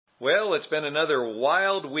Well, it's been another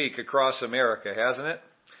wild week across America, hasn't it?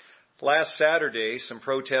 Last Saturday, some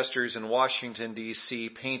protesters in Washington,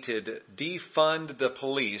 D.C. painted "Defund the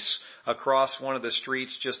Police" across one of the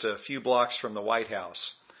streets just a few blocks from the White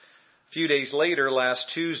House. A few days later,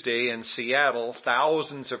 last Tuesday in Seattle,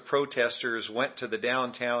 thousands of protesters went to the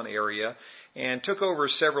downtown area and took over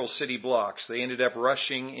several city blocks. They ended up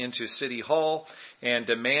rushing into City Hall and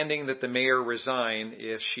demanding that the mayor resign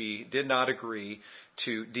if she did not agree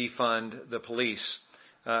to defund the police.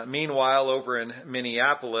 Meanwhile, over in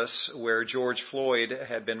Minneapolis, where George Floyd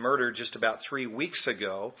had been murdered just about 3 weeks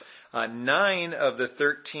ago, 9 of the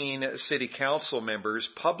 13 city council members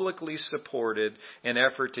publicly supported an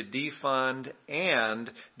effort to defund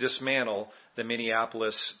and dismantle the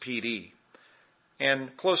Minneapolis PD.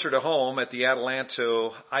 And closer to home at the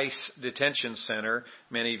Adelanto ICE Detention Center,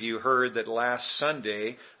 many of you heard that last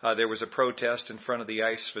Sunday there was a protest in front of the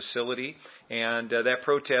ICE facility, and that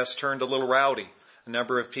protest turned a little rowdy. A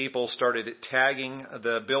number of people started tagging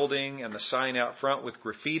the building and the sign out front with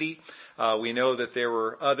graffiti. We know that there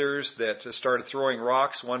were others that started throwing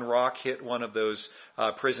rocks. One rock hit one of those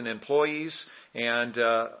prison employees, and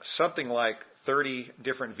something like 30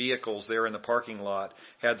 different vehicles there in the parking lot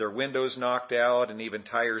had their windows knocked out and even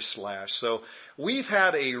tires slashed. So we've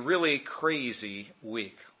had a really crazy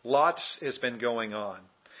week. Lots has been going on.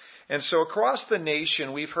 And so across the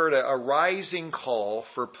nation, we've heard a rising call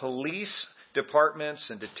for police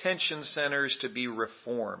departments and detention centers to be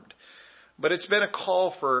reformed. But it's been a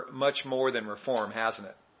call for much more than reform, hasn't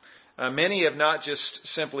it? Many have not just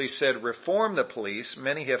simply said reform the police.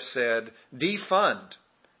 Many have said defund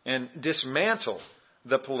and dismantle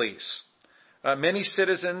the police. Many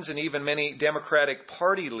citizens and even many Democratic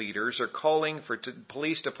Party leaders are calling for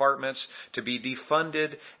police departments to be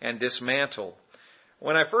defunded and dismantled.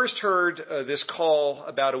 When I first heard this call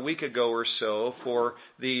about a week ago or so for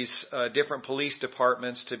these different police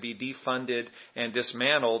departments to be defunded and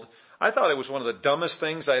dismantled, I thought it was one of the dumbest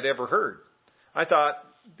things I'd ever heard. I thought,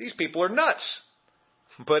 these people are nuts.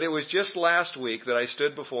 But it was just last week that I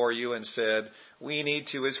stood before you and said, we need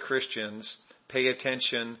to, as Christians, pay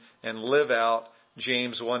attention and live out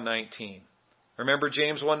James 1:19. Remember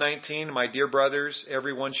James 1:19? My dear brothers,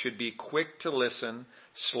 everyone should be quick to listen,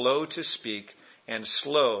 slow to speak, and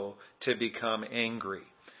slow to become angry.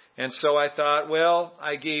 And so I thought, well,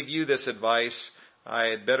 I gave you this advice. I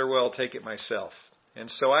had better well take it myself.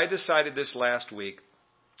 And so I decided this last week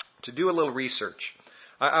to do a little research.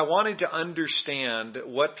 I wanted to understand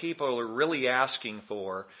what people are really asking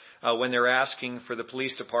for when they're asking for the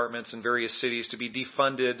police departments in various cities to be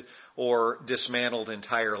defunded or dismantled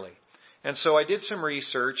entirely. And so I did some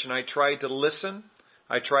research and I tried to listen,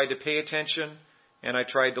 I tried to pay attention, and I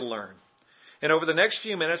tried to learn. And over the next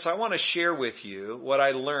few minutes, I want to share with you what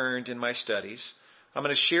I learned in my studies. I'm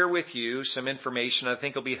going to share with you some information I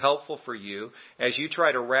think will be helpful for you as you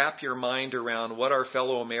try to wrap your mind around what our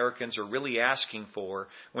fellow Americans are really asking for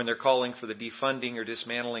when they're calling for the defunding or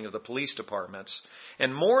dismantling of the police departments.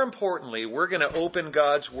 And more importantly, we're going to open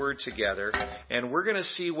God's Word together and we're going to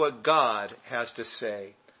see what God has to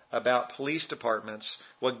say about police departments,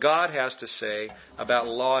 what God has to say about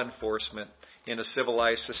law enforcement in a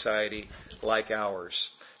civilized society like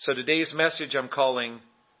ours. So today's message I'm calling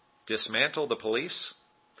Dismantle the Police.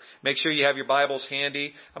 Make sure you have your Bibles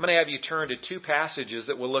handy. I'm going to have you turn to 2 passages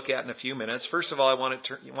that we'll look at in a few minutes. First of all, I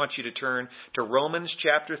want you to turn to Romans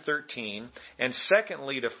chapter 13, and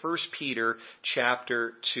secondly to 1 Peter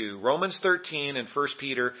chapter 2. Romans 13 and 1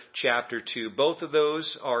 Peter chapter 2. Both of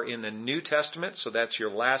those are in the New Testament, so that's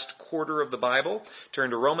your last quarter of the Bible.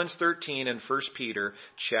 Turn to Romans 13 and 1 Peter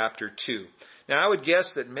chapter 2. Now, I would guess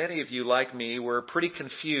that many of you, like me, were pretty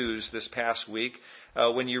confused this past week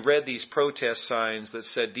when you read these protest signs that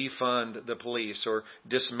said defund the police or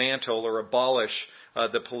dismantle or abolish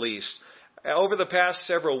the police. Over the past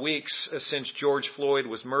several weeks since George Floyd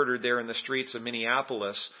was murdered there in the streets of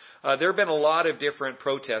Minneapolis, there have been a lot of different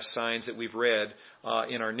protest signs that we've read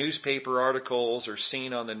in our newspaper articles or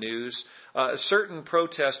seen on the news. Certain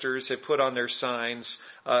protesters have put on their signs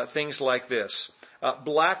things like this.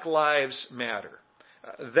 Black Lives Matter.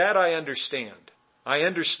 That I understand. I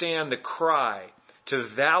understand the cry to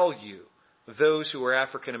value those who are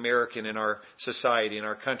African American in our society, in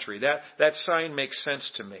our country. That sign makes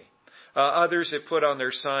sense to me. Others have put on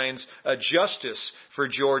their signs justice for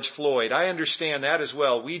George Floyd. I understand that as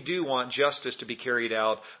well. We do want justice to be carried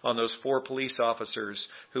out on those 4 police officers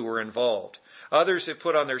who were involved. Others have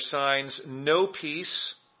put on their signs no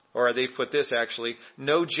peace, or they've put this actually,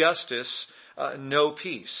 no justice, no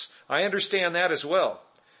peace. I understand that as well.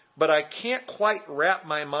 But I can't quite wrap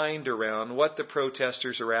my mind around what the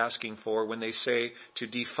protesters are asking for when they say to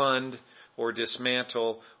defund or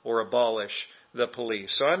dismantle or abolish the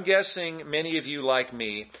police. So I'm guessing many of you, like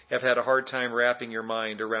me, have had a hard time wrapping your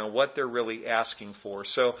mind around what they're really asking for.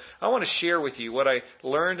 So I want to share with you what I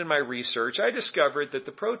learned in my research. I discovered that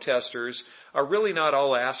the protesters are really not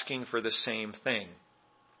all asking for the same thing.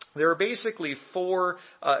 There are basically four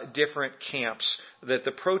different camps that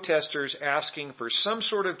the protesters asking for some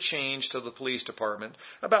sort of change to the police department,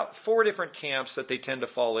 about four different camps that they tend to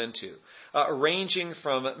fall into, ranging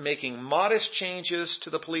from making modest changes to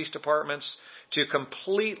the police departments to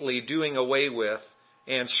completely doing away with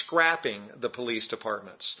and scrapping the police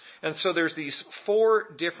departments. And so there's these four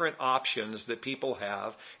different options that people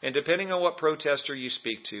have, and depending on what protester you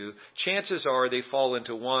speak to, chances are they fall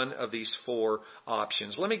into one of these four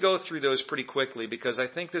options. Let me go through those pretty quickly because I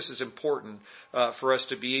think this is important for us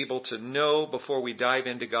to be able to know before we dive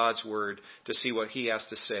into God's Word to see what He has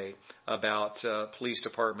to say about police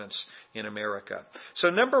departments in America. So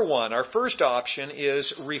number one, our first option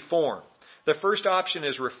is reform. The first option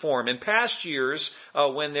is reform. In past years,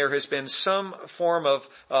 when there has been some form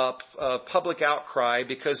of public outcry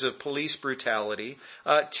because of police brutality,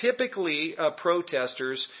 typically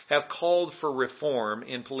protesters have called for reform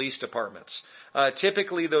in police departments.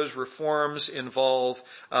 Typically, those reforms involve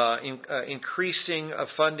increasing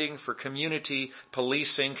funding for community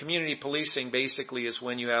policing. Community policing basically is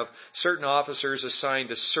when you have certain officers assigned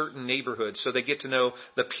to certain neighborhoods so they get to know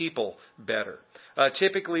the people better.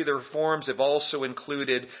 Typically, the reforms have also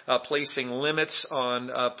included placing limits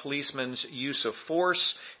on policemen's use of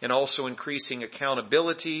force and also increasing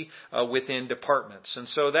accountability within departments. And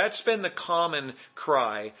so that's been the common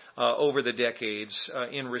cry over the decades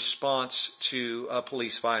in response to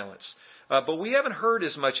police violence. But we haven't heard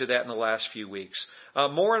as much of that in the last few weeks.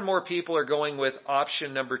 More and more people are going with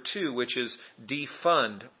option number two, which is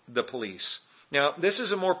defund the police. Now, this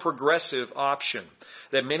is a more progressive option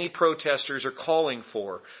that many protesters are calling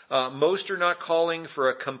for. Most are not calling for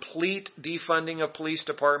a complete defunding of police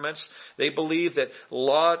departments. They believe that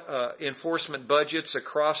law enforcement budgets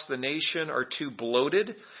across the nation are too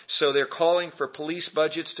bloated, so they're calling for police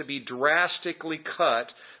budgets to be drastically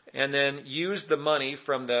cut and then use the money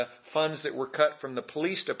from the funds that were cut from the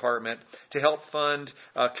police department to help fund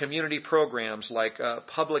community programs like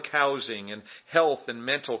public housing and health and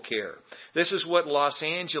mental care. This is what Los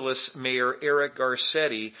Angeles Mayor Eric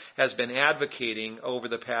Garcetti has been advocating over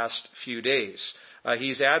the past few days.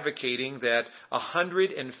 He's advocating that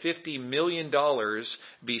 $150 million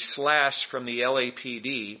be slashed from the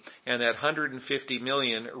LAPD and that $150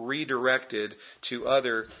 million redirected to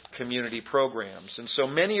other community programs. And so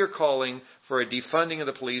many are calling for a defunding of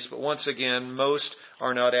the police, but once again, most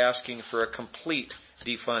are not asking for a complete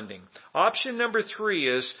defunding. Option number three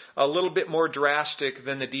is a little bit more drastic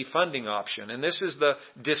than the defunding option, and this is the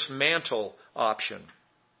dismantle option.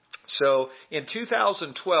 So in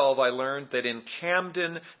 2012, I learned that in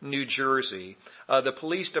Camden, New Jersey, the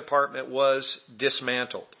police department was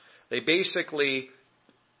dismantled. They basically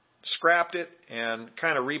scrapped it and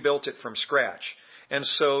kind of rebuilt it from scratch. And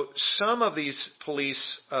so some of these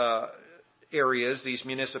police areas, these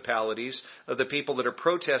municipalities, the people that are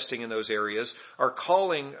protesting in those areas are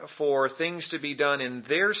calling for things to be done in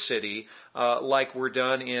their city like were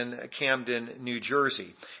done in Camden, New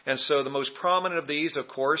Jersey. And so the most prominent of these, of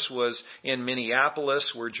course, was in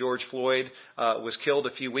Minneapolis, where George Floyd was killed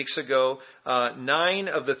a few weeks ago. 9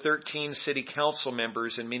 of the 13 city council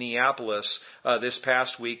members in Minneapolis this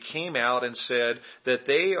past week came out and said that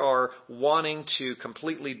they are wanting to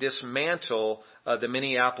completely dismantle the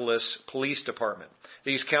Minneapolis Police Department.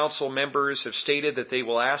 These council members have stated that they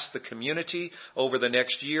will ask the community over the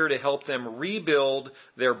next year to help them rebuild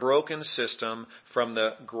their broken system from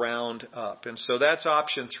the ground up. And so that's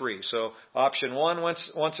option three. So option one,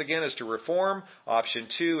 once again, is to reform. Option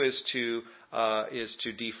two is to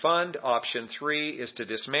defund. Option three is to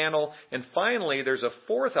dismantle. And finally, there's a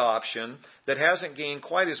fourth option that hasn't gained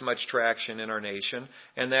quite as much traction in our nation,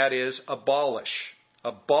 and that is abolish.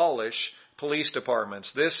 Abolish police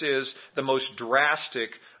departments. This is the most drastic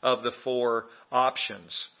of the four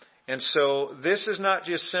options. And so this is not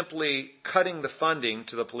just simply cutting the funding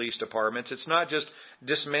to the police departments. It's not just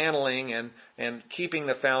dismantling and keeping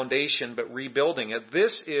the foundation but rebuilding it.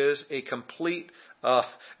 This is a complete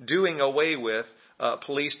doing away with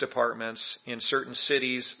police departments in certain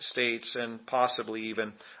cities, states, and possibly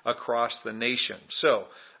even across the nation. So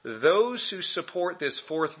those who support this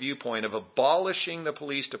fourth viewpoint of abolishing the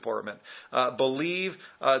police department believe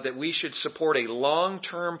that we should support a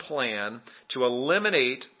long-term plan to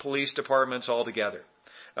eliminate police departments altogether.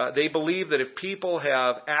 They believe that if people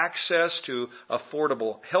have access to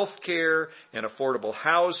affordable health care and affordable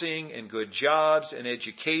housing and good jobs and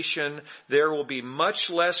education, there will be much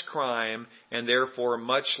less crime and therefore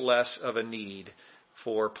much less of a need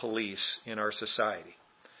for police in our society.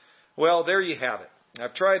 Well, there you have it.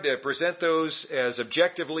 I've tried to present those as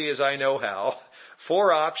objectively as I know how.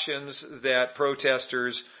 4 options that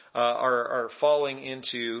protesters are falling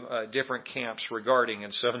into different camps regarding.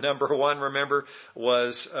 And so number 1, remember,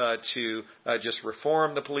 was to just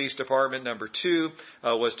reform the police department. Number 2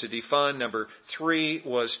 was to defund. Number 3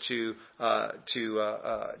 was to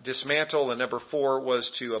dismantle. And number 4 was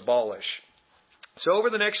to abolish. So over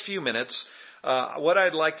the next few minutes, what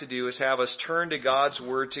I'd like to do is have us turn to God's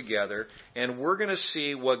Word together, and we're going to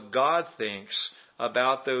see what God thinks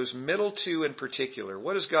about those middle 2 in particular.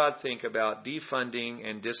 What does God think about defunding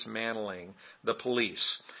and dismantling the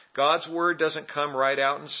police? God's Word doesn't come right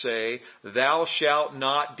out and say, "Thou shalt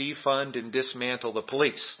not defund and dismantle the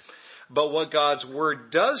police." But what God's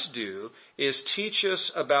Word does do is teach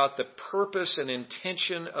us about the purpose and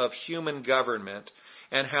intention of human government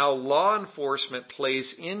and how law enforcement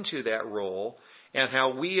plays into that role, and how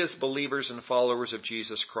we as believers and followers of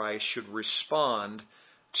Jesus Christ should respond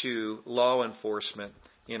to law enforcement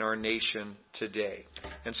in our nation today.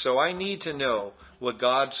 And so I need to know what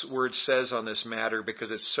God's Word says on this matter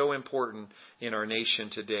because it's so important in our nation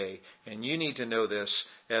today. And you need to know this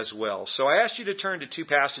as well. So I asked you to turn to 2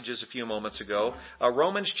 passages a few moments ago,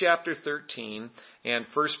 Romans chapter 13 and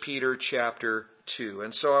 1 Peter chapter 2.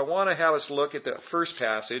 And so I want to have us look at the first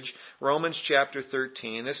passage, Romans chapter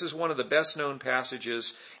 13. This is one of the best known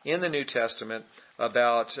passages in the New Testament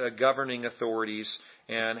about governing authorities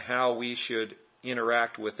and how we should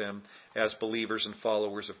interact with them as believers and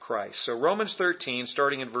followers of Christ. So Romans 13,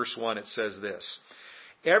 starting in verse 1, it says this: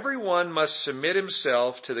 "Everyone must submit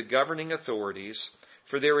himself to the governing authorities,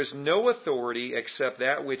 for there is no authority except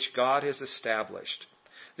that which God has established.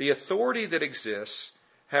 The authority that exists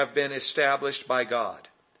have been established by God.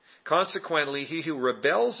 Consequently, he who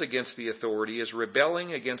rebels against the authority is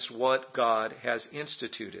rebelling against what God has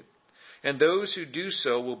instituted. And those who do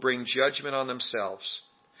so will bring judgment on themselves.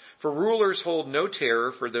 For rulers hold no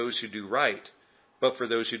terror for those who do right, but for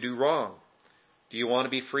those who do wrong. Do you want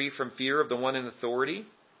to be free from fear of the one in authority?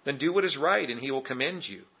 Then do what is right, and he will commend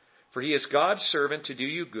you. For he is God's servant to do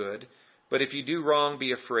you good. But if you do wrong,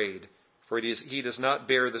 be afraid, for he does not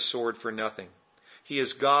bear the sword for nothing. He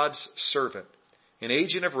is God's servant, an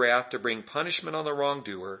agent of wrath to bring punishment on the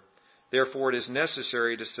wrongdoer. Therefore it is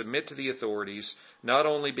necessary to submit to the authorities, not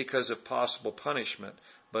only because of possible punishment,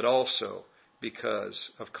 but also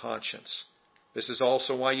because of conscience. This is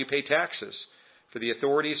also why you pay taxes, for the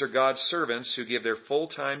authorities are God's servants who give their full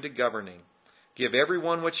time to governing. Give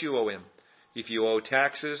everyone what you owe him. If you owe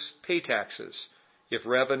taxes, pay taxes. If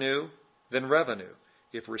revenue, then revenue.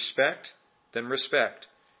 If respect, then respect.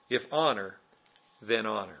 If honor, then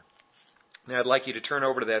honor." Now I'd like you to turn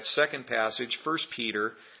over to that second passage, 1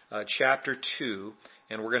 Peter chapter 2,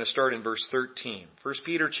 and we're going to start in verse 13. 1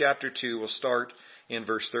 Peter chapter 2, we'll start in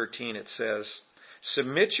verse 13. It says,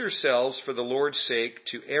 "Submit yourselves for the Lord's sake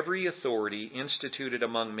to every authority instituted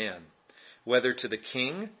among men, whether to the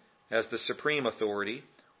king as the supreme authority,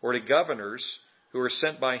 or to governors who are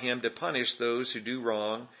sent by him to punish those who do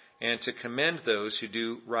wrong and to commend those who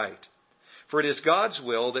do right. For it is God's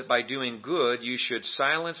will that by doing good you should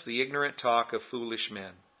silence the ignorant talk of foolish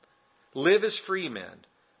men. Live as free men,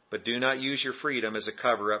 but do not use your freedom as a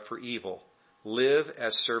cover-up for evil. Live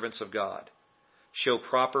as servants of God. Show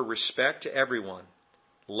proper respect to everyone.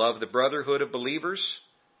 Love the brotherhood of believers.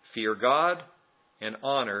 Fear God, and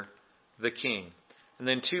honor the king." And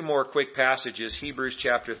then 2 more quick passages. Hebrews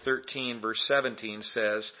chapter 13, verse 17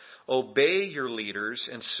 says, "Obey your leaders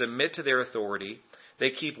and submit to their authority. They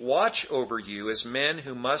keep watch over you as men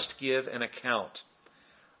who must give an account.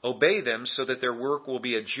 Obey them so that their work will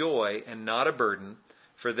be a joy and not a burden,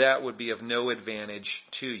 for that would be of no advantage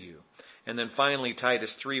to you." And then finally,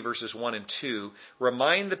 Titus 3, verses 1 and 2,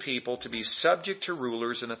 "Remind the people to be subject to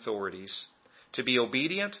rulers and authorities, to be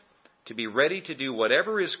obedient, to be ready to do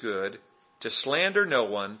whatever is good, to slander no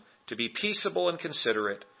one, to be peaceable and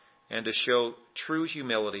considerate, and to show true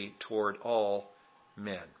humility toward all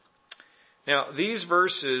men." Now, these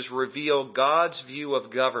verses reveal God's view of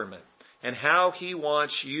government and how he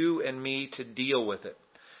wants you and me to deal with it.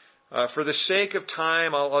 For the sake of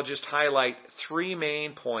time, I'll just highlight 3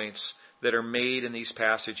 main points that are made in these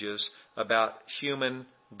passages about human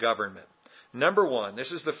government. Number 1,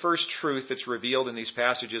 this is the first truth that's revealed in these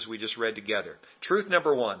passages we just read together. Truth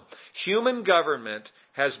number 1, human government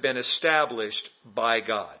has been established by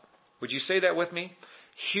God. Would you say that with me?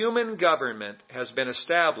 human government has been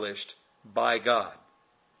established by God.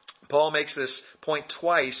 Paul makes this point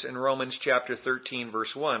twice in Romans chapter 13,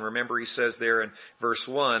 verse 1. Remember, he says there in verse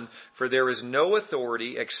 1, "For there is no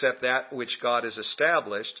authority except that which God has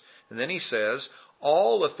established." And then he says,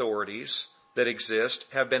 "All authorities that exist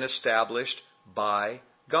have been established by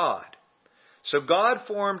God." So God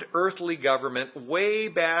formed earthly government way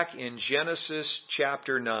back in Genesis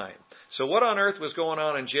chapter 9. So what on earth was going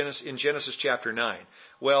on in Genesis chapter 9?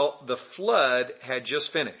 Well, the flood had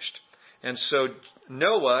just finished. And so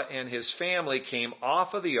Noah and his family came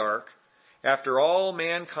off of the ark after all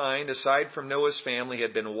mankind, aside from Noah's family,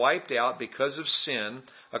 had been wiped out because of sin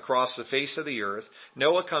across the face of the earth.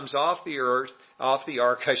 Noah comes off the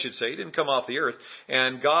ark, I should say. He didn't come off the earth.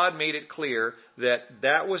 And God made it clear that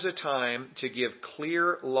that was a time to give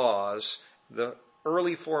clear laws, the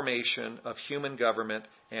early formation of human government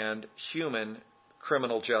and human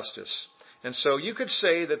criminal justice. And so you could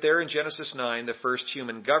say that there in Genesis 9, the first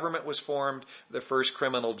human government was formed, the first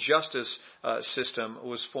criminal justice system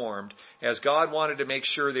was formed, as God wanted to make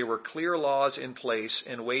sure there were clear laws in place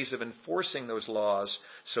and ways of enforcing those laws,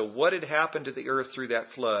 so what had happened to the earth through that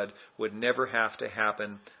flood would never have to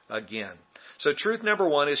happen again. So truth number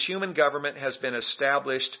one is human government has been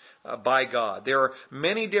established by God. There are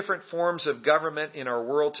many different forms of government in our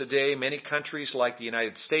world today. Many countries like the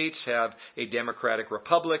United States have a democratic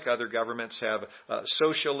republic. Other governments have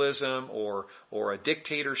socialism or a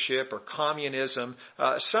dictatorship or communism.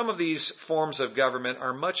 Some of these forms of government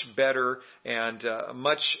are much better and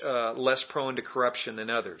much less prone to corruption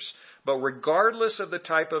than others. But regardless of the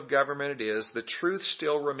type of government it is, the truth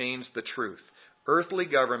still remains the truth. Earthly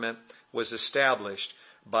government was established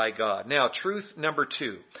by God. Now, truth number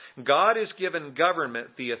two. God has given government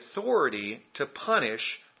the authority to punish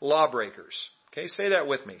lawbreakers. Okay, say that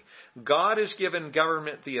with me. God has given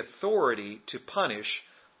government the authority to punish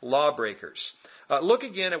lawbreakers. Look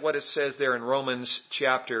again at what it says there in Romans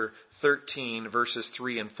chapter 13, verses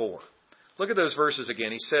 3 and 4. Look at those verses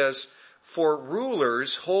again. He says, "For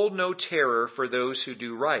rulers hold no terror for those who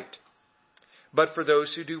do right, but for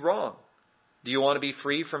those who do wrong. Do you want to be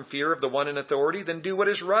free from fear of the one in authority? Then do what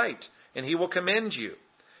is right, and he will commend you.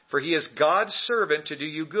 For he is God's servant to do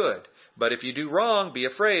you good. But if you do wrong, be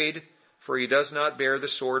afraid, for he does not bear the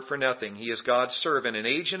sword for nothing. He is God's servant, an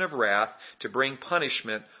agent of wrath, to bring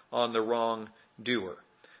punishment on the wrongdoer."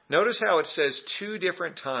 Notice how it says two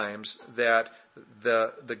different times that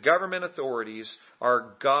the government authorities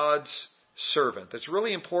are God's servant. It's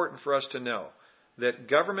really important for us to know that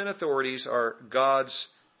government authorities are God's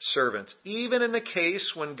servants, even in the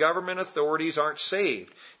case when government authorities aren't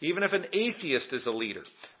saved, even if an atheist is a leader.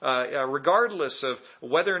 Regardless of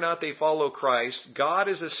whether or not they follow Christ, God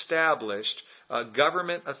has established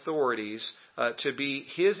government authorities to be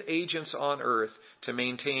His agents on earth to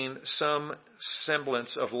maintain some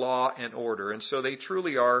semblance of law and order. And so they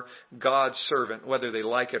truly are God's servant, whether they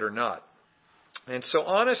like it or not. And so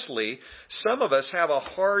honestly, some of us have a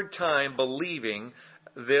hard time believing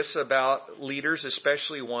this about leaders,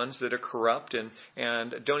 especially ones that are corrupt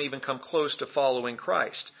and don't even come close to following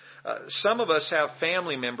Christ. Some of us have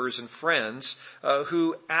family members and friends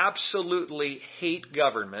who absolutely hate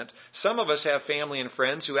government. Some of us have family and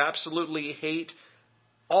friends who absolutely hate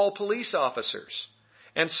all police officers.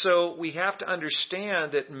 And so we have to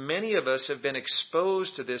understand that many of us have been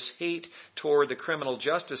exposed to this hate toward the criminal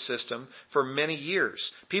justice system for many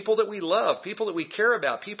years. People that we love, people that we care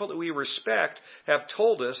about, people that we respect have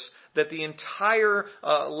told us that the entire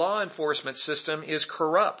law enforcement system is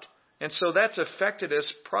corrupt. And so that's affected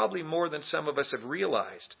us probably more than some of us have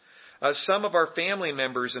realized. Some of our family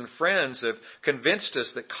members and friends have convinced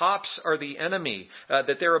us that cops are the enemy,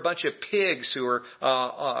 that they're a bunch of pigs who are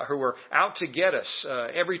out to get us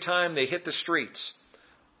every time they hit the streets.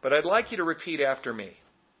 But I'd like you to repeat after me.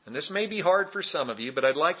 And this may be hard for some of you, but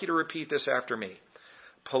I'd like you to repeat this after me.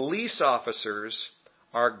 Police officers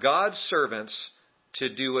are God's servants to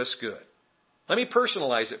do us good. Let me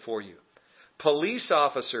personalize it for you. Police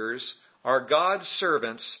officers are God's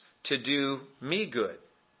servants to do me good.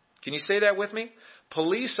 Can you say that with me?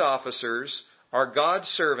 Police officers are God's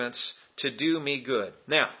servants to do me good.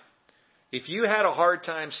 Now, if you had a hard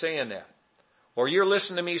time saying that, or you're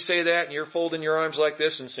listening to me say that and you're folding your arms like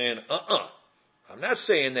this and saying, I'm not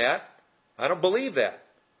saying that. I don't believe that.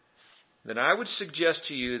 Then I would suggest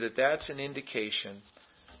to you that that's an indication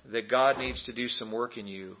that God needs to do some work in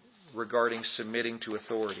you regarding submitting to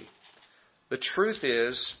authority. The truth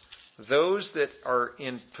is, those that are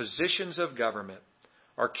in positions of government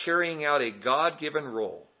are carrying out a God-given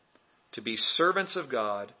role to be servants of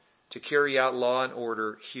God, to carry out law and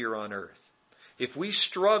order here on earth. If we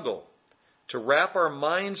struggle to wrap our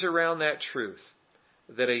minds around that truth,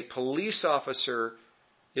 that a police officer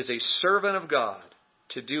is a servant of God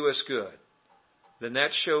to do us good, then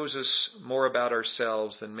that shows us more about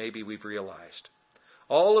ourselves than maybe we've realized.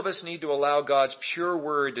 All of us need to allow God's pure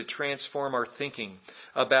word to transform our thinking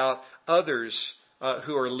about others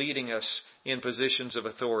who are leading us in positions of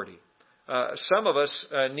authority. Some of us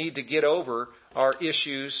need to get over our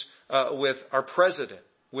issues with our president,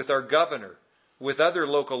 with our governor, with other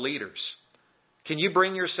local leaders. Can you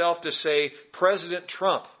bring yourself to say, President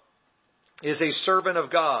Trump is a servant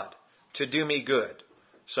of God to do me good?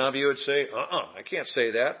 Some of you would say, I can't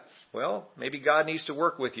say that. Well, maybe God needs to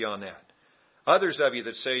work with you on that. Others of you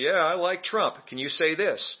that say, yeah, I like Trump. Can you say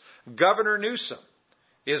this? Governor Newsom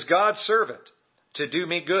is God's servant to do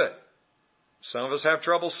me good. Some of us have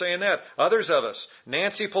trouble saying that. Others of us,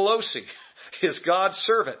 Nancy Pelosi is God's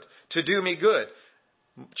servant to do me good.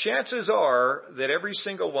 Chances are that every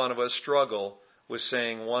single one of us struggle with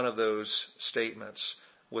saying one of those statements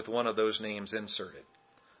with one of those names inserted.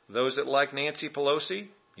 Those that like Nancy Pelosi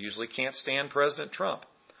usually can't stand President Trump.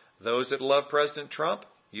 Those that love President Trump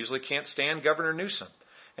usually can't stand Governor Newsom.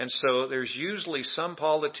 And so there's usually some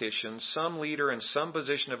politician, some leader in some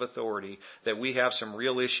position of authority that we have some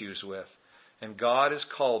real issues with. And God has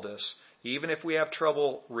called us, even if we have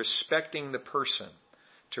trouble respecting the person,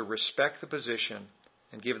 to respect the position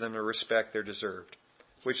and give them the respect they're deserved.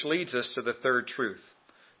 Which leads us to the third truth.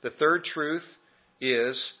 The third truth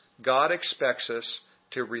is God expects us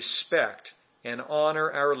to respect and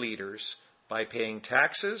honor our leaders by paying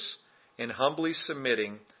taxes and humbly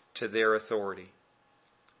submitting to their authority.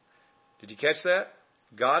 Did you catch that?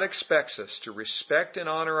 God expects us to respect and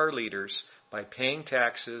honor our leaders by paying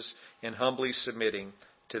taxes and humbly submitting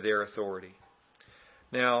to their authority.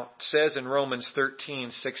 Now, it says in Romans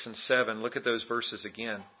 13, 6 and 7, look at those verses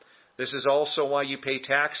again. This is also why you pay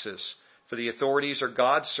taxes, for the authorities are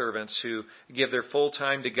God's servants who give their full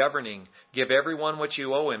time to governing. Give everyone what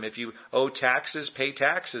you owe him. If you owe taxes, pay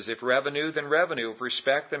taxes. If revenue, then revenue. If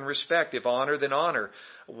respect, then respect. If honor, then honor.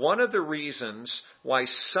 One of the reasons why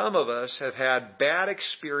some of us have had bad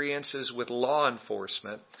experiences with law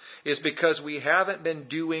enforcement is because we haven't been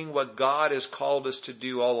doing what God has called us to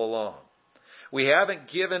do all along. We haven't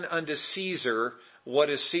given unto Caesar what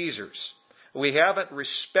is Caesar's. We haven't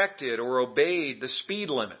respected or obeyed the speed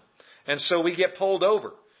limit. And so we get pulled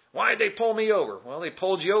over. Why did they pull me over? Well, they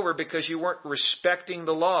pulled you over because you weren't respecting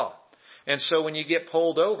the law. And so when you get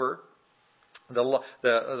pulled over,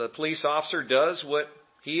 the police officer does what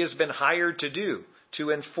he has been hired to do,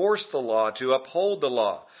 to enforce the law, to uphold the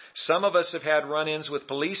law. Some of us have had run-ins with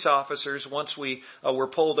police officers once we were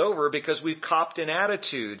pulled over because we've copped an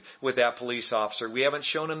attitude with that police officer. We haven't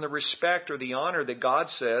shown him the respect or the honor that God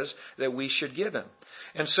says that we should give him.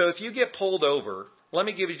 And so if you get pulled over, let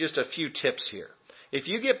me give you just a few tips here. If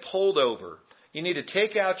you get pulled over, you need to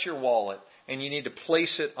take out your wallet and you need to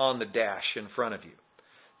place it on the dash in front of you.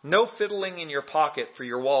 No fiddling in your pocket for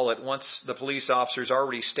your wallet once the police officer's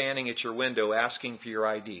already standing at your window asking for your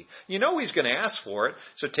ID. You know he's going to ask for it,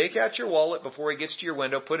 so take out your wallet before he gets to your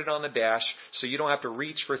window, put it on the dash so you don't have to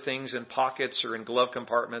reach for things in pockets or in glove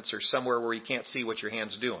compartments or somewhere where you can't see what your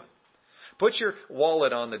hand's doing. Put your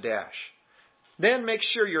wallet on the dash. Then make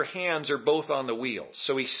sure your hands are both on the wheel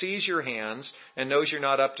so he sees your hands and knows you're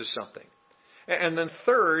not up to something. And then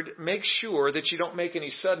third, make sure that you don't make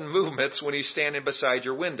any sudden movements when he's standing beside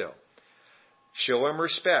your window. Show him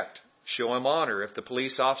respect. Show him honor. If the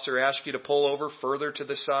police officer asks you to pull over further to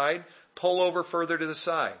the side, pull over further to the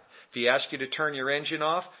side. If he asks you to turn your engine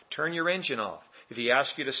off, turn your engine off. If he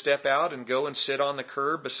asks you to step out and go and sit on the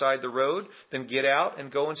curb beside the road, then get out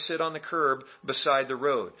and go and sit on the curb beside the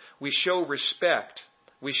road. We show respect.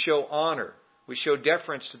 We show honor. We show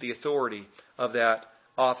deference to the authority of that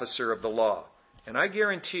officer of the law. And I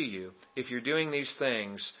guarantee you, if you're doing these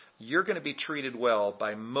things, you're going to be treated well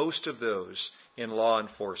by most of those in law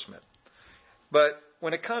enforcement. But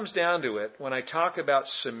when it comes down to it, when I talk about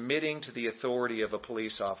submitting to the authority of a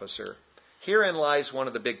police officer, herein lies one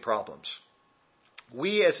of the big problems.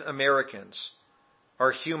 We as Americans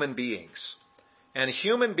are human beings. And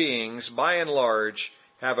human beings, by and large,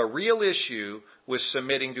 have a real issue with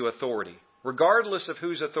submitting to authority, regardless of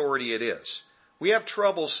whose authority it is. We have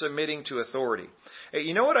trouble submitting to authority.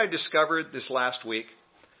 You know what I discovered this last week?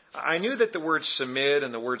 I knew that the word submit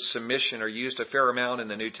and the word submission are used a fair amount in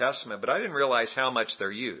the New Testament, but I didn't realize how much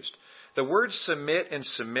they're used. The words submit and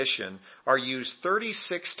submission are used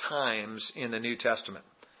 36 times in the New Testament.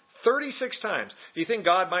 36 times. Do you think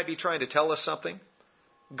God might be trying to tell us something?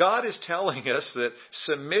 God is telling us that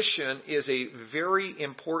submission is a very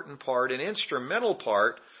important part, an instrumental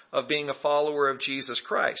part of being a follower of Jesus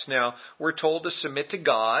Christ. Now, we're told to submit to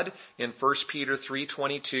God in 1 Peter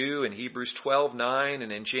 3:22 and Hebrews 12:9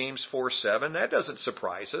 and in James 4:7. That doesn't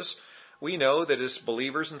surprise us. We know that as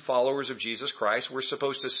believers and followers of Jesus Christ, we're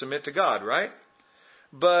supposed to submit to God, right?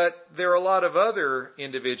 But there are a lot of other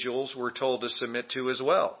individuals we're told to submit to as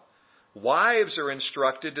well. Wives are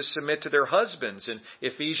instructed to submit to their husbands in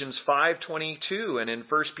Ephesians 5:22 and in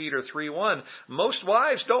 1 Peter 3:1. Most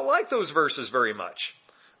wives don't like those verses very much.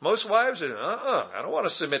 Most wives are, I don't want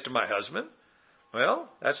to submit to my husband.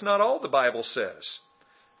 Well, that's not all the Bible says.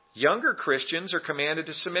 Younger Christians are commanded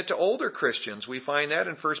to submit to older Christians. We find that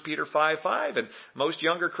in 1 Peter 5:5, and most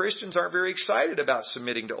younger Christians aren't very excited about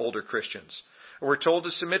submitting to older Christians. We're told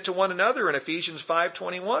to submit to one another in Ephesians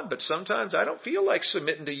 5:21, but sometimes I don't feel like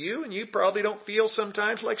submitting to you, and you probably don't feel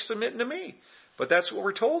sometimes like submitting to me. But that's what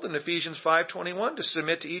we're told in Ephesians 5:21, to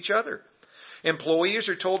submit to each other. Employees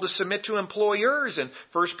are told to submit to employers in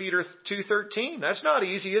 1 Peter 2:13. That's not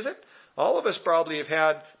easy, is it? All of us probably have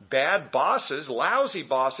had bad bosses, lousy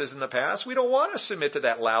bosses in the past. We don't want to submit to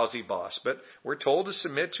that lousy boss, but we're told to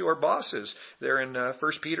submit to our bosses there in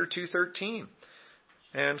 1 Peter 2:13.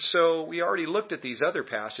 And so we already looked at these other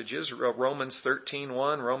passages, Romans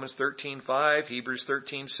 13:1, Romans 13:5, Hebrews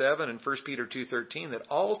 13:7, and 1 Peter 2:13, that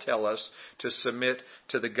all tell us to submit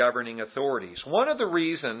to the governing authorities. One of the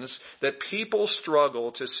reasons that people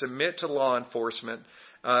struggle to submit to law enforcement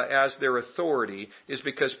as their authority is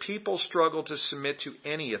because people struggle to submit to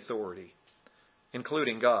any authority,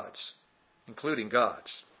 including God's.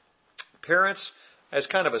 Parents, as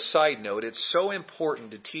kind of a side note, it's so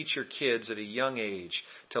important to teach your kids at a young age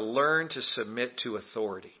to learn to submit to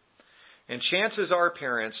authority. And chances are,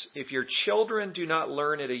 parents, if your children do not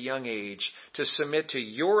learn at a young age to submit to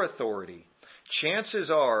your authority,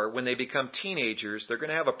 chances are when they become teenagers, they're going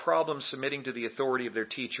to have a problem submitting to the authority of their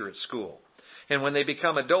teacher at school. And when they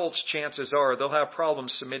become adults, chances are they'll have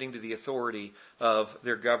problems submitting to the authority of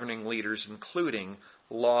their governing leaders, including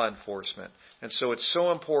law enforcement. And so it's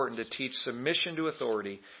so important to teach submission to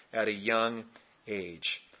authority at a young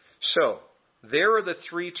age. So, there are the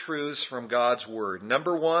three truths from God's Word.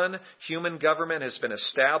 Number one, human government has been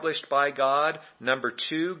established by God. Number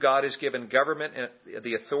two, God has given government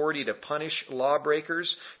the authority to punish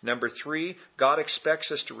lawbreakers. Number three, God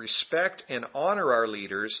expects us to respect and honor our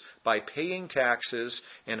leaders by paying taxes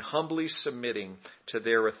and humbly submitting to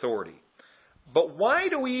their authority. But why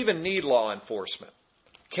do we even need law enforcement?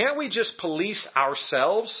 Can't we just police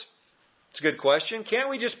ourselves? It's a good question. Can't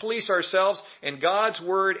we just police ourselves? And God's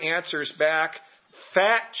Word answers back,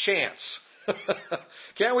 fat chance.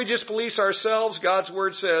 Can't we just police ourselves? God's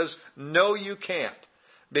Word says, no, you can't.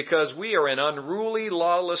 Because we are an unruly,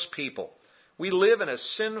 lawless people. We live in a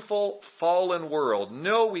sinful, fallen world.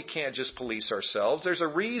 No, we can't just police ourselves. There's a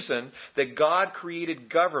reason that God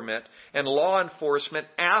created government and law enforcement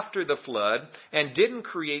after the flood and didn't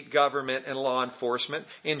create government and law enforcement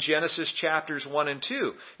in Genesis chapters 1 and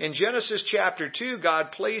 2. In Genesis chapter 2,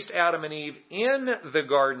 God placed Adam and Eve in the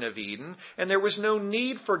Garden of Eden, and there was no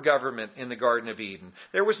need for government in the Garden of Eden.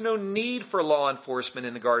 There was no need for law enforcement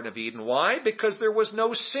in the Garden of Eden. Why? Because there was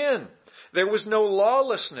no sin. There was no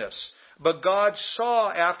lawlessness. But God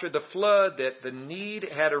saw after the flood that the need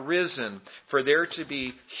had arisen for there to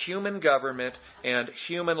be human government and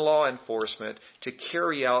human law enforcement to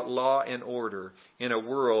carry out law and order in a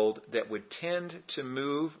world that would tend to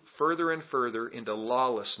move further and further into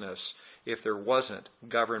lawlessness if there wasn't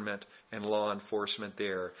government and law enforcement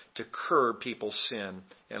there to curb people's sin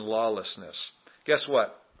and lawlessness. Guess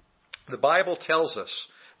what? The Bible tells us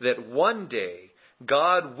that one day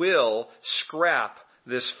God will scrap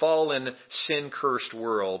this fallen, sin-cursed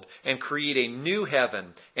world and create a new heaven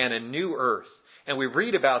and a new earth. And we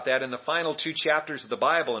read about that in the final two chapters of the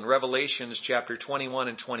Bible in Revelations chapter 21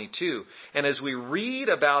 and 22. And as we read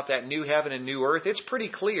about that new heaven and new earth, it's pretty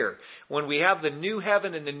clear. When we have the new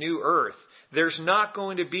heaven and the new earth, there's not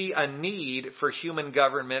going to be a need for human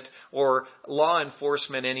government or law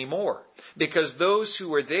enforcement anymore. Because those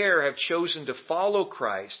who are there have chosen to follow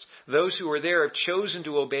Christ. Those who are there have chosen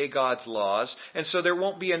to obey God's laws. And so there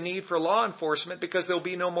won't be a need for law enforcement because there'll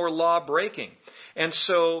be no more law breaking. And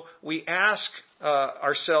so we ask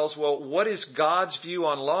ourselves, well, what is God's view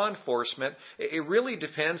on law enforcement? It really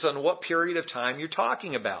depends on what period of time you're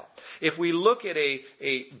talking about. If we look at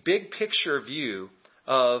a big picture view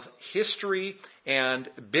of history and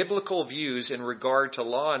biblical views in regard to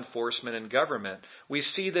law enforcement and government, we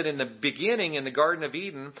see that in the beginning, in the Garden of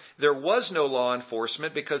Eden, there was no law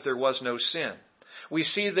enforcement because there was no sin. We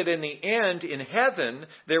see that in the end, in heaven,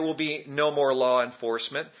 there will be no more law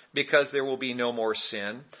enforcement because there will be no more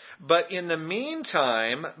sin. But in the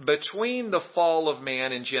meantime, between the fall of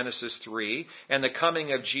man in Genesis 3 and the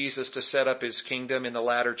coming of Jesus to set up his kingdom in the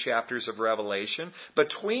latter chapters of Revelation,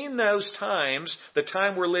 between those times, the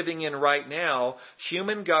time we're living in right now,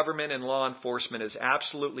 human government and law enforcement is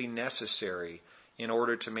absolutely necessary in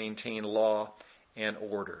order to maintain law and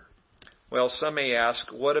order. Well, some may ask,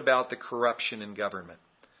 what about the corruption in government?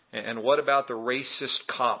 And what about the racist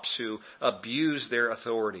cops who abuse their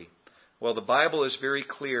authority? Well, the Bible is very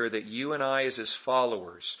clear that you and I as his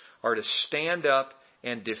followers are to stand up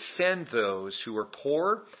and defend those who are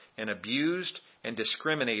poor and abused and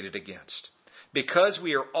discriminated against. Because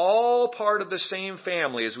we are all part of the same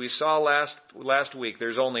family, as we saw last week,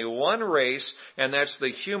 there's only one race, and that's the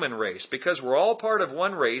human race. Because we're all part of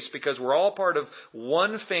one race, because we're all part of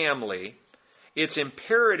one family, it's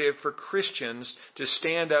imperative for Christians to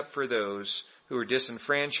stand up for those who are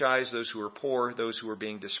disenfranchised, those who are poor, those who are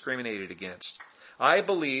being discriminated against. I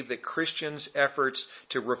believe that Christians' efforts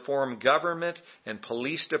to reform government and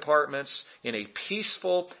police departments in a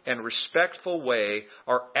peaceful and respectful way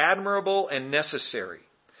are admirable and necessary.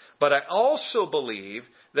 But I also believe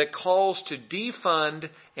that calls to defund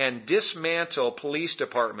and dismantle police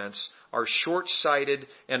departments are short-sighted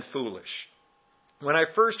and foolish. When I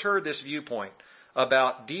first heard this viewpoint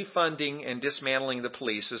about defunding and dismantling the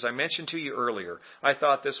police, as I mentioned to you earlier, I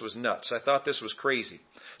thought this was nuts. I thought this was crazy.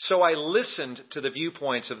 So I listened to the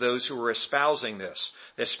viewpoints of those who were espousing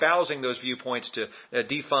those viewpoints to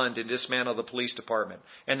defund and dismantle the police department.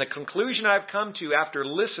 And the conclusion I've come to after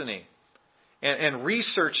listening and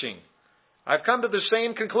researching, I've come to the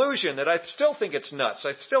same conclusion that I still think it's nuts.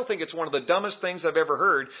 I still think it's one of the dumbest things I've ever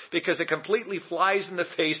heard because it completely flies in the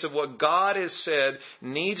face of what God has said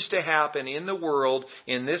needs to happen in the world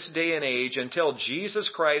in this day and age until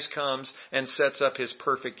Jesus Christ comes and sets up his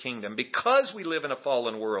perfect kingdom. Because we live in a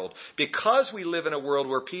fallen world, because we live in a world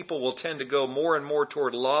where people will tend to go more and more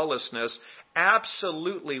toward lawlessness,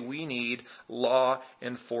 absolutely we need law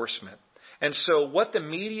enforcement. And so what the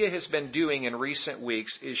media has been doing in recent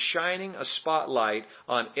weeks is shining a spotlight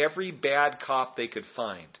on every bad cop they could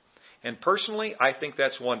find. And personally, I think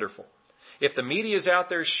that's wonderful. If the media is out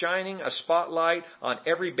there shining a spotlight on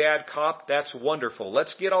every bad cop, that's wonderful.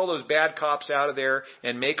 Let's get all those bad cops out of there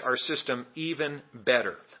and make our system even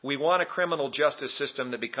better. We want a criminal justice system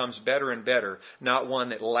that becomes better and better, not one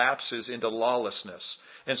that lapses into lawlessness.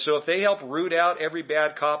 And so if they help root out every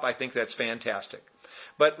bad cop, I think that's fantastic.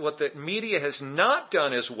 But what the media has not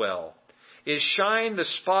done as well is shine the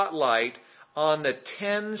spotlight on the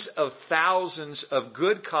tens of thousands of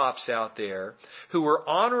good cops out there who are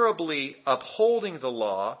honorably upholding the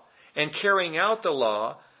law and carrying out the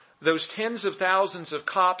law. Those tens of thousands of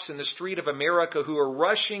cops in the street of America who are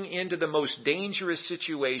rushing into the most dangerous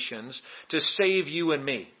situations to save you and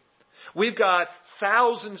me. We've got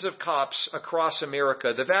thousands of cops across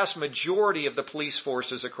America, the vast majority of the police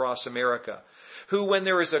forces across America, who when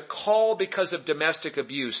there is a call because of domestic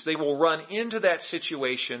abuse, they will run into that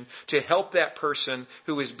situation to help that person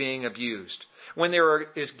who is being abused. When there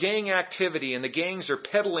is gang activity and the gangs are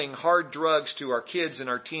peddling hard drugs to our kids and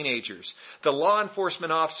our teenagers, the law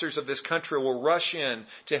enforcement officers of this country will rush in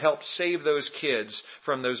to help save those kids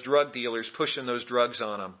from those drug dealers pushing those drugs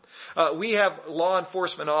on them. We have law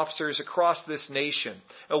enforcement officers across this nation.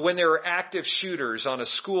 When there are active shooters on a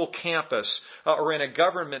school campus or in a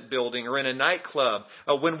government building or in a nightclub,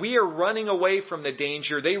 when we are running away from the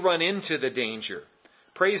danger, they run into the danger.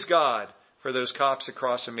 Praise God for those cops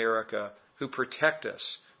across America who protect us,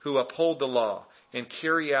 who uphold the law, and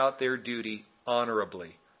carry out their duty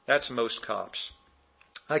honorably. That's most cops.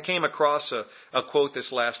 I came across a quote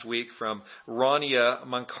this last week from Rania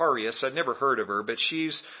Mankarius. I'd never heard of her, but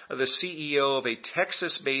she's the CEO of a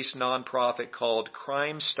Texas-based nonprofit called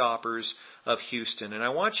Crime Stoppers of Houston. And I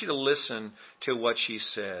want you to listen to what she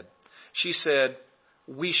said. She said,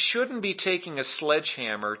 "We shouldn't be taking a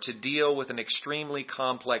sledgehammer to deal with an extremely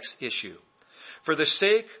complex issue. For the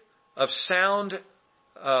sake of sound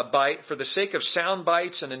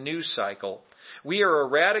bites and a news cycle, we are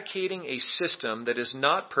eradicating a system that is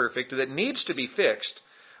not perfect, that needs to be fixed,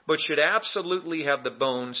 but should absolutely have the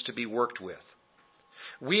bones to be worked with.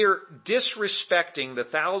 We are disrespecting the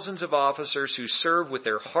thousands of officers who serve with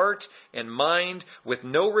their heart and mind, with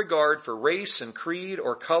no regard for race and creed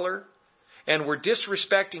or color. And we're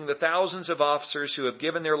disrespecting the thousands of officers who have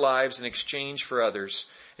given their lives in exchange for others.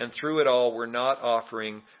 And through it all, we're not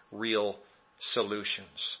offering real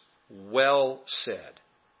solutions." Well said.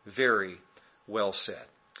 Very well said.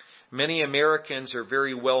 Many Americans are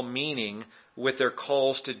very well-meaning with their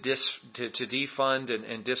calls to defund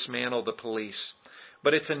and dismantle the police.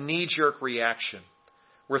 But it's a knee-jerk reaction.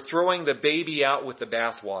 We're throwing the baby out with the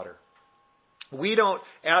bathwater. We don't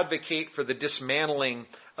advocate for the dismantling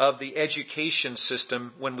of the education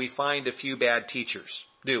system when we find a few bad teachers,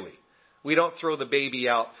 do we? We don't throw the baby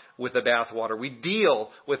out with the bathwater. We deal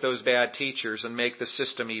with those bad teachers and make the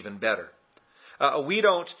system even better. We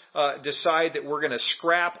don't decide that we're going to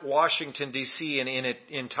scrap Washington, D.C. in its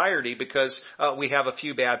entirety because we have a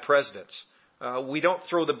few bad presidents. We don't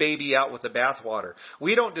throw the baby out with the bathwater.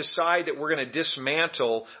 We don't decide that we're going to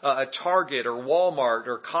dismantle a Target or Walmart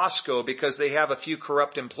or Costco because they have a few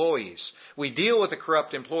corrupt employees. We deal with the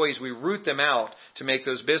corrupt employees. We root them out to make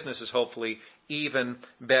those businesses hopefully even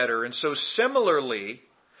better. And so similarly,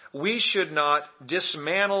 we should not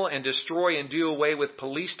dismantle and destroy and do away with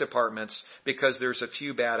police departments because there's a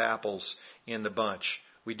few bad apples in the bunch.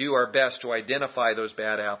 We do our best to identify those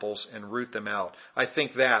bad apples and root them out. I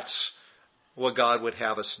think that's what God would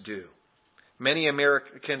have us do. Many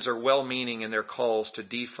Americans are well-meaning in their calls to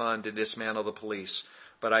defund and dismantle the police,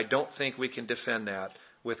 but I don't think we can defend that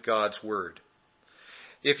with God's Word.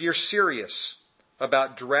 If you're serious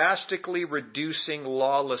about drastically reducing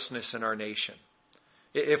lawlessness in our nation,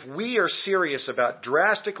 if we are serious about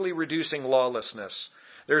drastically reducing lawlessness,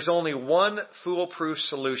 there's only one foolproof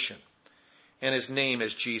solution, and His name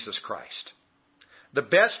is Jesus Christ. The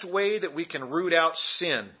best way that we can root out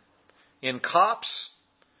sin in cops,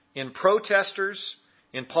 in protesters,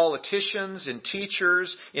 in politicians, in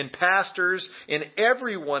teachers, in pastors, in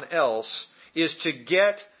everyone else is to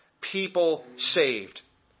get people saved.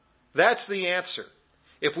 That's the answer.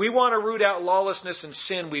 If we want to root out lawlessness and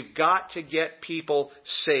sin, we've got to get people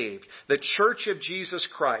saved. The Church of Jesus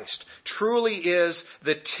Christ truly is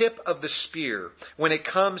the tip of the spear when it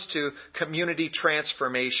comes to community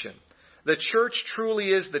transformation. The church truly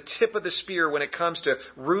is the tip of the spear when it comes to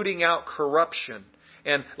rooting out corruption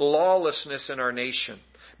and lawlessness in our nation.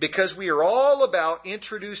 Because we are all about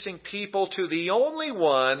introducing people to the only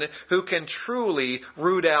one who can truly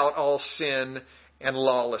root out all sin and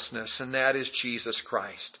lawlessness, and that is Jesus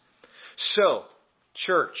Christ. So,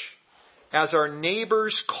 church, as our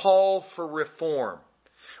neighbors call for reform,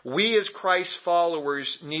 we as Christ's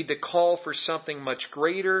followers need to call for something much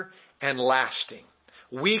greater and lasting.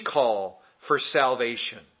 We call for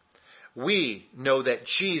salvation. We know that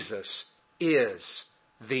Jesus is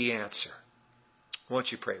the answer.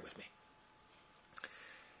 Won't you pray with me?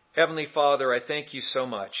 Heavenly Father, I thank you so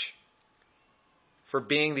much for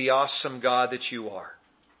being the awesome God that you are.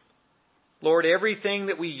 Lord, everything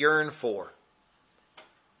that we yearn for,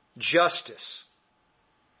 justice,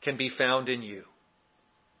 can be found in you.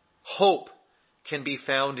 Hope can be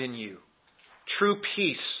found in you. True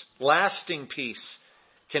peace, lasting peace,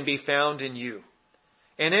 can be found in you.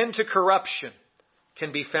 An end to corruption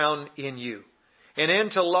can be found in you. An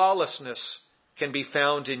end to lawlessness can be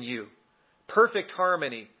found in you. Perfect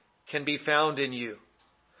harmony can be found in you.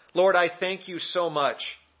 Lord, I thank you so much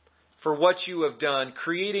for what you have done,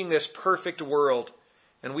 creating this perfect world.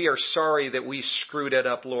 And we are sorry that we screwed it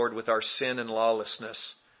up, Lord, with our sin and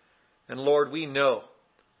lawlessness. And Lord, we know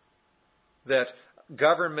that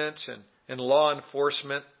government and law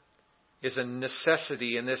enforcement is a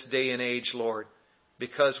necessity in this day and age, Lord,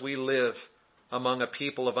 because we live among a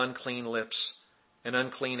people of unclean lips and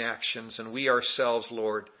unclean actions. And we ourselves,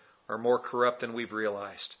 Lord, are more corrupt than we've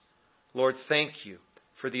realized. Lord, thank you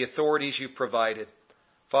for the authorities you've provided.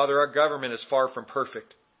 Father, our government is far from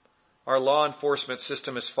perfect. Our law enforcement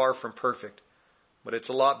system is far from perfect. But it's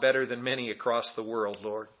a lot better than many across the world,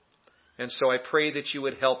 Lord. And so I pray that you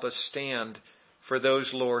would help us stand for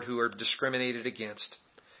those, Lord, who are discriminated against.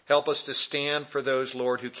 Help us to stand for those,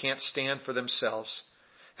 Lord, who can't stand for themselves.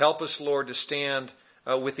 Help us, Lord, to stand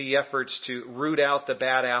with the efforts to root out the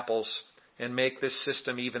bad apples and make this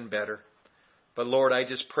system even better. But Lord, I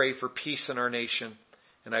just pray for peace in our nation.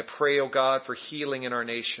 And I pray, oh God, for healing in our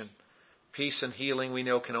nation. Peace and healing we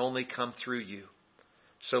know can only come through you.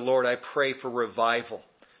 So Lord, I pray for revival,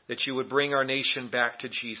 that you would bring our nation back to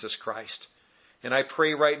Jesus Christ. And I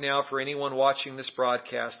pray right now for anyone watching this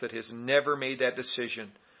broadcast that has never made that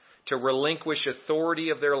decision to relinquish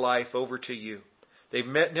authority of their life over to you. They've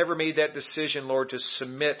never made that decision, Lord, to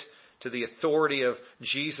submit to the authority of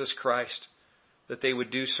Jesus Christ, that they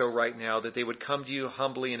would do so right now, that they would come to you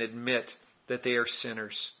humbly and admit that they are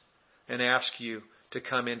sinners and ask you to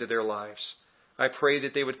come into their lives. I pray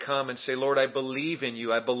that they would come and say, Lord, I believe in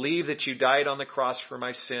you. I believe that you died on the cross for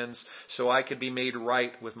my sins so I could be made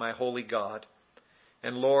right with my holy God.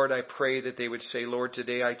 And Lord, I pray that they would say, Lord,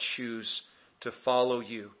 today I choose to follow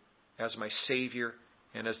you as my Savior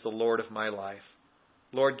and as the Lord of my life.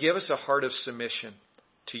 Lord, give us a heart of submission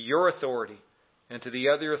to your authority and to the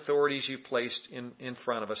other authorities you placed in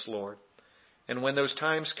front of us, Lord. And when those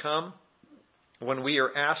times come, when we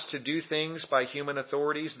are asked to do things by human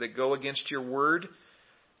authorities that go against your word,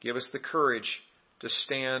 give us the courage to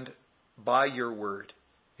stand by your word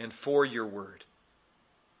and for your word.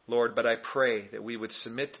 Lord, but I pray that we would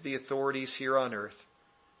submit to the authorities here on earth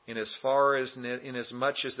in as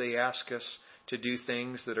much as they ask us to do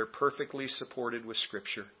things that are perfectly supported with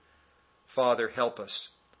Scripture. Father, help us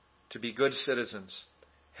to be good citizens.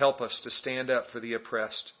 Help us to stand up for the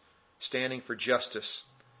oppressed, standing for justice,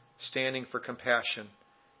 standing for compassion,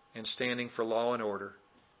 and standing for law and order.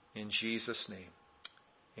 In Jesus' name,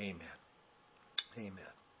 amen. Amen.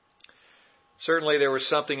 Certainly there was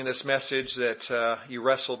something in this message that you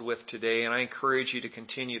wrestled with today, and I encourage you to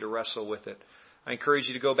continue to wrestle with it. I encourage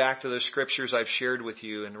you to go back to the scriptures I've shared with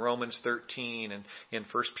you in Romans 13 and in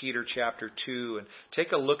 1 Peter chapter 2 and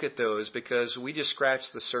take a look at those, because we just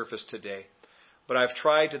scratched the surface today. But I've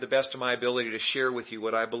tried to the best of my ability to share with you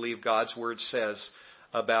what I believe God's Word says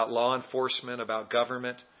about law enforcement, about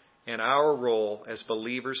government, and our role as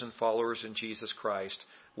believers and followers in Jesus Christ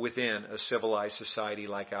within a civilized society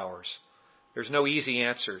like ours. There's no easy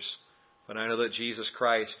answers, but I know that Jesus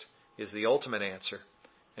Christ is the ultimate answer.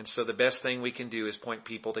 And so the best thing we can do is point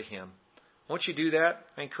people to Him. Once you do that,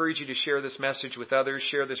 I encourage you to share this message with others,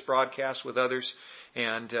 share this broadcast with others,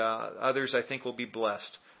 and others I think will be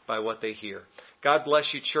blessed by what they hear. God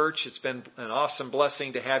bless you, church. It's been an awesome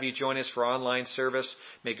blessing to have you join us for online service.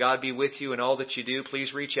 May God be with you in all that you do.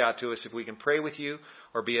 Please reach out to us if we can pray with you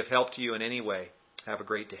or be of help to you in any way. Have a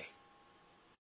great day.